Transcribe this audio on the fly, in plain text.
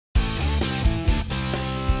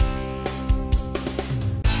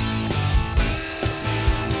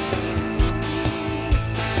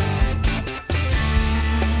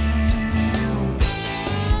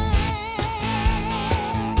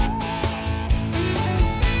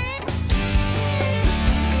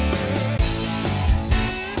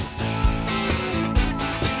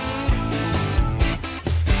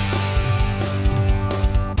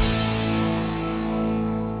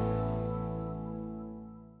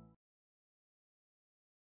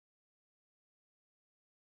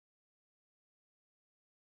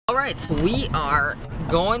Alright, so we are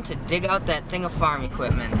going to dig out that thing of farm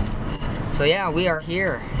equipment. So yeah, we are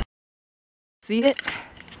here. See it?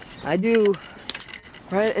 I do.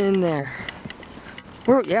 Right in there.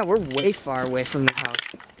 We're way far away from the house.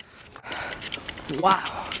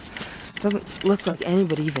 Wow. Doesn't look like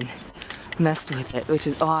anybody even messed with it, which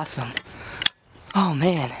is awesome. Oh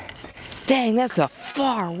man. Dang, that's a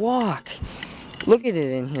far walk. Look at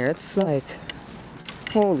it in here. It's like,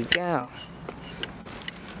 holy cow.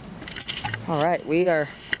 Alright, we are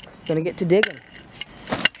gonna get to digging.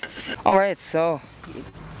 Alright, so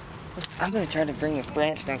I'm gonna try to bring this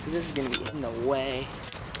branch down because this is gonna be in the way.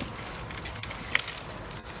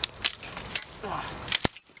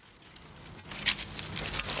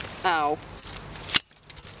 Ow.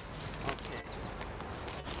 Okay.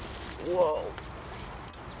 Whoa.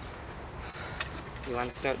 You want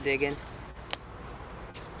to start digging?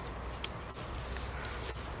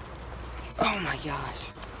 Oh my gosh.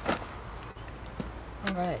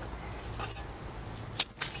 Alright.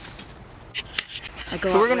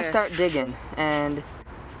 So we're gonna start digging, and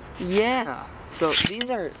yeah. So these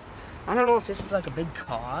are, I don't know if this is like a big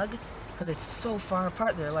cog, because it's so far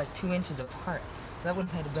apart. They're like 2 inches apart. So that would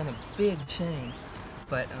have had to been a big chain.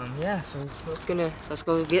 But yeah, so let's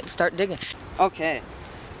go start digging. Okay.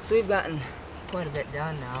 So we've gotten quite a bit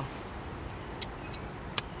done now.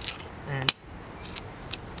 And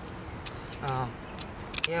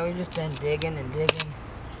yeah, we've just been digging and digging.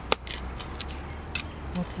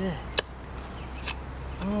 What's this?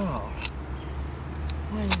 Oh,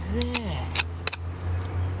 what is this?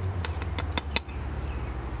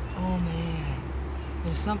 Oh man,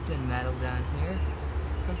 there's something metal down here.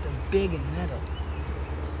 Something big and metal.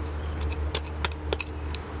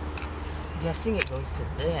 I'm guessing it goes to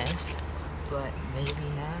this, but maybe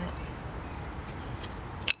not.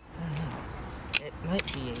 I don't know. It might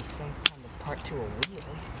be some kind of part to a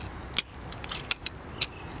wheel.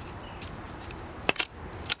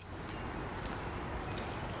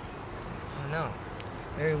 No,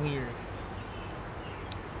 very weird.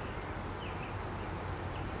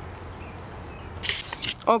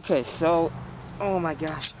 Okay, so, oh my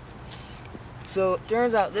gosh. So it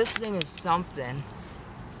turns out this thing is something.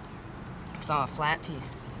 It's on a flat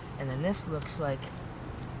piece. And then this looks like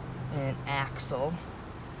an axle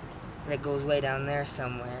that goes way down there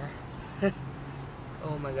somewhere.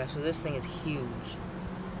 Oh my gosh, so this thing is huge.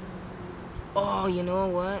 Oh, you know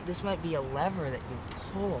what? This might be a lever that you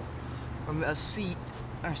pull. Or a seat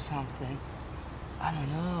or something. I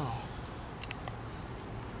don't know.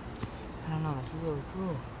 That's really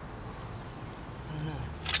cool. I don't know.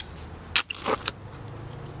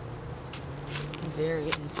 Very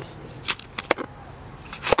interesting.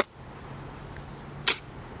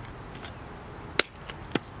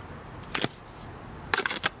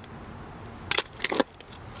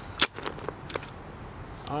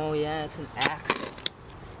 Oh yeah, it's an axle.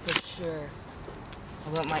 For sure.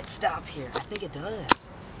 Although it might stop here. I think it does.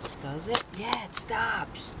 Does it? Yeah, it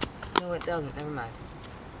stops. No, it doesn't. Never mind.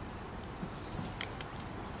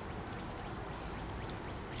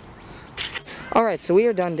 Alright, so we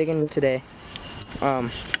are done digging today.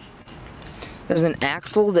 There's an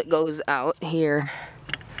axle that goes out here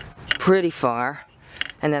pretty far.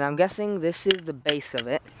 And then I'm guessing this is the base of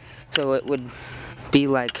it. So it would be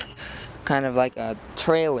like, kind of like a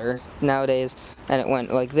trailer nowadays. And it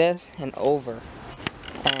went like this and over.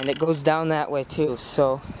 And it goes down that way too,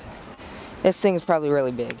 so this thing is probably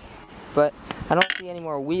really big. But I don't see any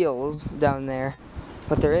more wheels down there.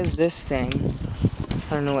 But there is this thing.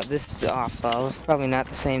 I don't know what this is off of. Probably not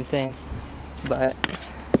the same thing. But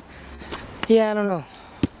yeah, I don't know.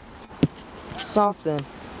 Something.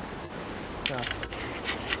 So.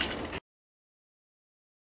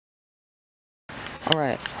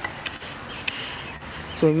 Alright.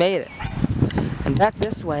 So we made it. And back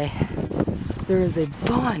this way, there is a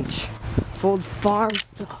bunch of old farm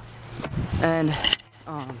stuff, and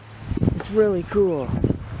it's really cool.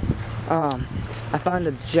 I found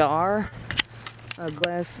a jar, a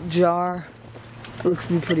glass jar. It looks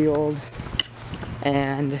to be pretty old,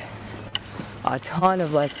 and a ton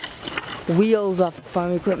of like wheels off of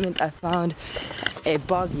farm equipment. I found a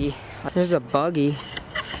buggy. There's a buggy,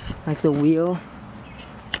 like the wheel.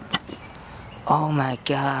 Oh my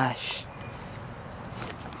gosh.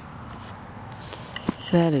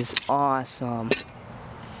 That is awesome.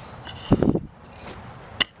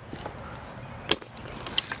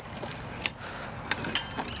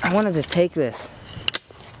 I want to just take this.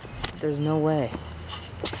 There's no way.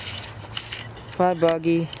 Bye,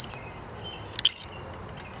 buggy.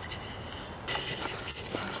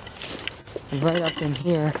 And right up in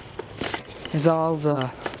here is all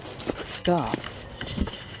the stuff.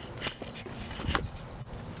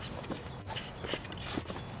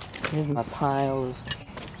 Here's my pile of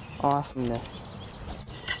awesomeness.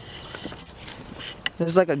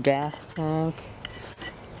 There's like a gas tank.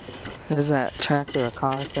 There's that tractor or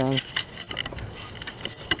car thing.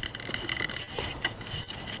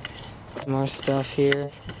 More stuff here.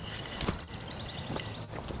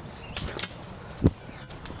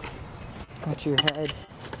 Watch your head.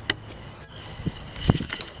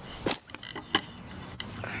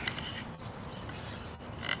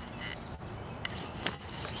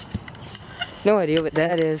 No idea what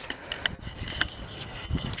that is.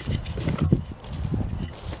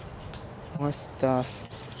 More stuff.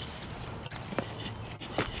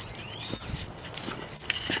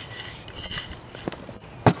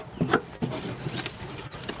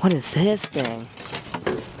 What is this thing?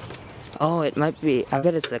 Oh, it might be, I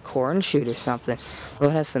bet it's a corn chute or something. Oh,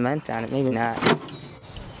 it has cement on it, maybe not.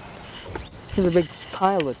 There's a big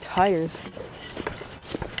pile of tires.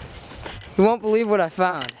 You won't believe what I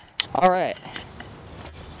found. Alright.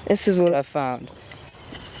 This is what I found.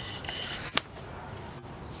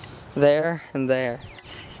 There and there.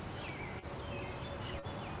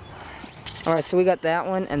 Alright, so we got that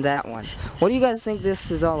one and that one. What do you guys think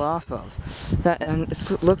this is all off of? That, and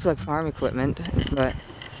it looks like farm equipment, but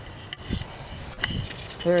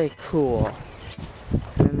very cool.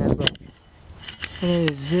 And then there's like, what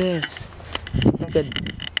is this? Like a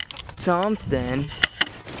something.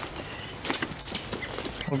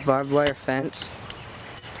 A barbed wire fence.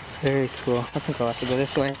 Very cool. I think I'll have to go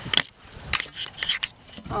this way.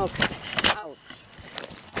 Okay. Ouch.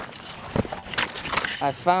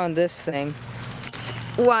 I found this thing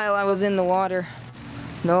while I was in the water.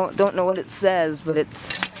 No, don't know what it says, but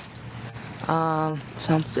it's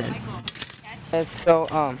something. It's so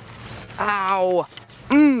ow!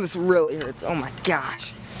 This really hurts. Oh my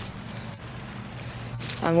gosh.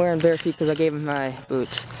 I'm wearing bare feet because I gave him my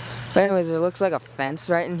boots. But anyways, there looks like a fence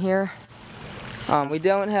right in here. We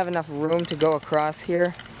don't have enough room to go across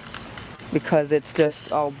here because it's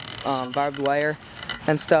just all barbed wire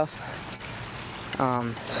and stuff.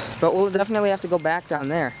 But we'll definitely have to go back down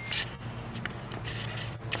there.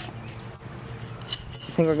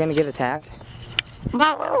 I think we're gonna get attacked.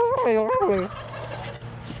 Where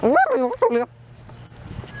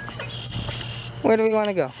do we want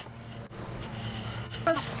to go?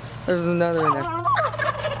 There's another in there.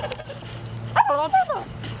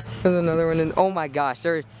 There's another one in. Oh my gosh,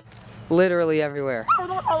 they're literally everywhere.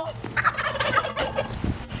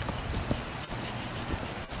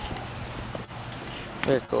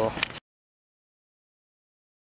 Very cool.